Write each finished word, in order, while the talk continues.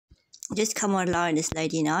just come online this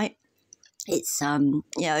lady night. It's you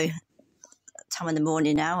know, time in the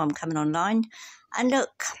morning now. I'm coming online, and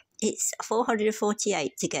look, it's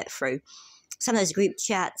 448 to get through. Some of those group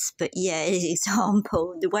chats, but yeah, as an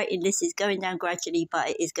example, the waiting list is going down gradually, but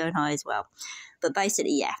it is going high as well. But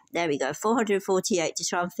basically, yeah, there we go, 448 to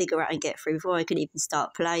try and figure out and get through before I can even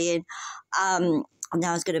start playing. Now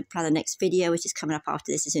I was going to plan the next video, which is coming up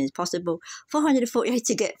after this as soon as possible. 448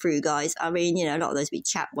 to get through, guys. I mean, you know, a lot of those big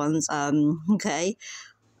chat ones. Okay.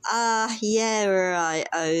 Yeah, right.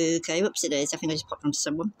 Okay, whoops, it is. I think I just popped onto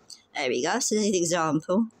someone. There we go. So there's an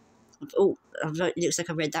example. Oh, it looks like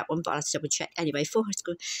I read that one, but I'll have to double check. Anyway,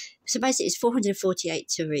 400. So basically, it's 448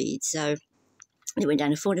 to read. So it went down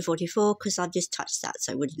to 444 because I've just touched that,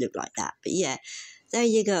 so it would look like that. But yeah, there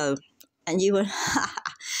you go. And you were,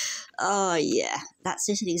 oh yeah, that's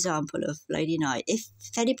just an example of Lady Night. If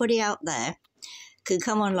anybody out there can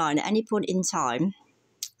come online at any point in time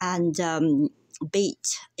and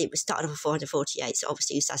beat, it was started off at 448, so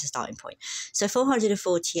obviously that's a starting point. So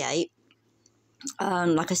 448.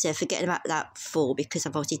 Like I said, forgetting about that 4 because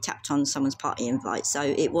I've obviously tapped on someone's party invite, so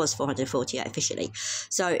it was 448 officially.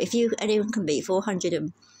 So if anyone can beat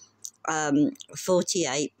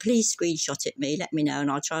 448, please screenshot it me, let me know, and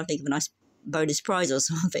I'll try and think of a nice bonus prize or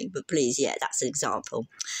something. But please, yeah, that's an example.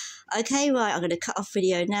 Okay, right, I'm going to cut off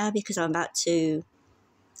video now because I'm about to,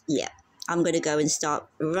 yeah, I'm going to go and start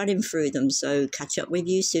running through them. So catch up with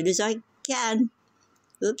you as soon as I can.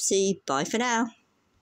 Oopsie, bye for now.